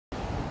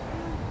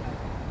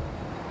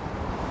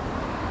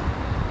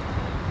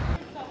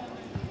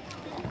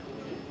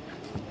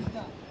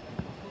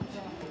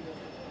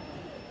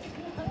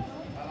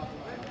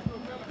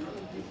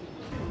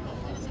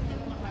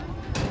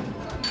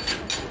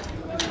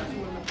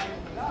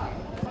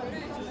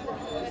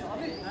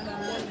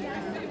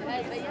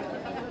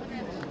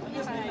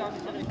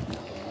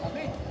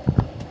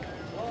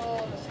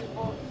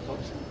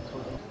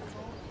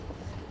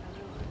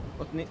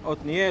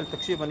עתניאל,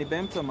 תקשיב, אני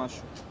באמצע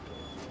משהו.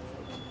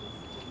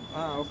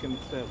 אוקיי,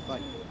 מצטער,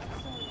 ביי.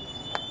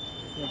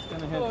 Yes,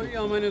 can I help Hello, you?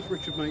 yeah, my name is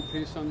Richard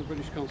Makepeace. I'm the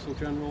British Consul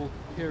General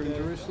here in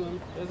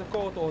Jerusalem. There's a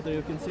court order.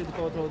 You can see the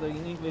court order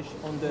in English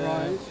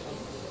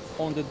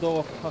on the door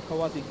of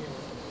Hakawati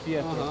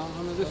Theatre.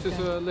 I mean, this is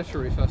a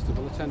literary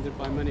festival attended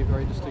by many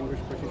very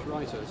distinguished British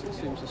writers. It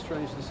seems a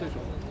strange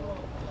decision.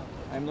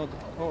 I'm not the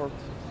court.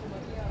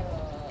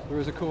 There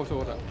is a court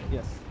order.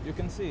 Yes, you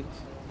can see it.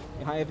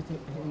 I have it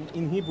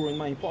in Hebrew in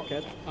my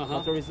pocket,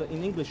 but there is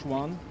an English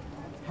one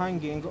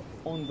hanging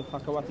on the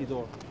Hakawati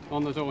door.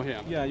 On the door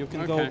here? Yeah, you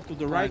can go to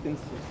the right and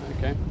see.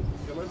 Okay.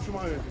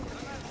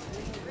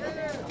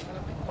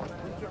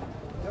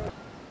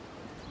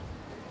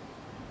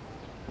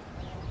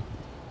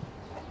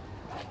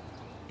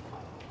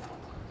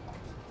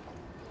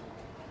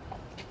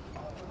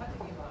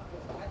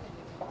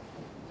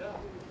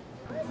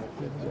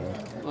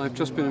 I've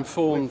just been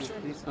informed.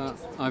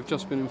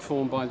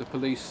 By the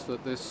police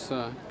that this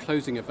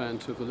closing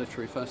event of the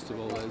literary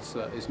festival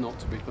is not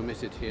to be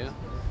permitted here.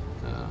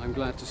 I'm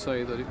glad to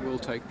say that it will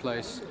take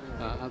place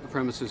at the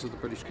premises of the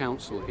British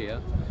Council here.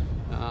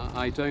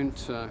 I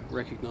don't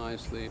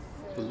recognise the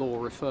law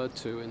referred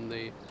to in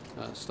the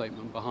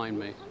statement behind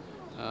me,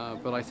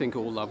 but I think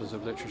all lovers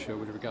of literature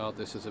would regard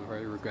this as a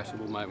very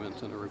regrettable moment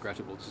and a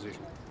regrettable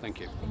decision. Thank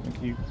you.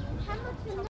 Thank you.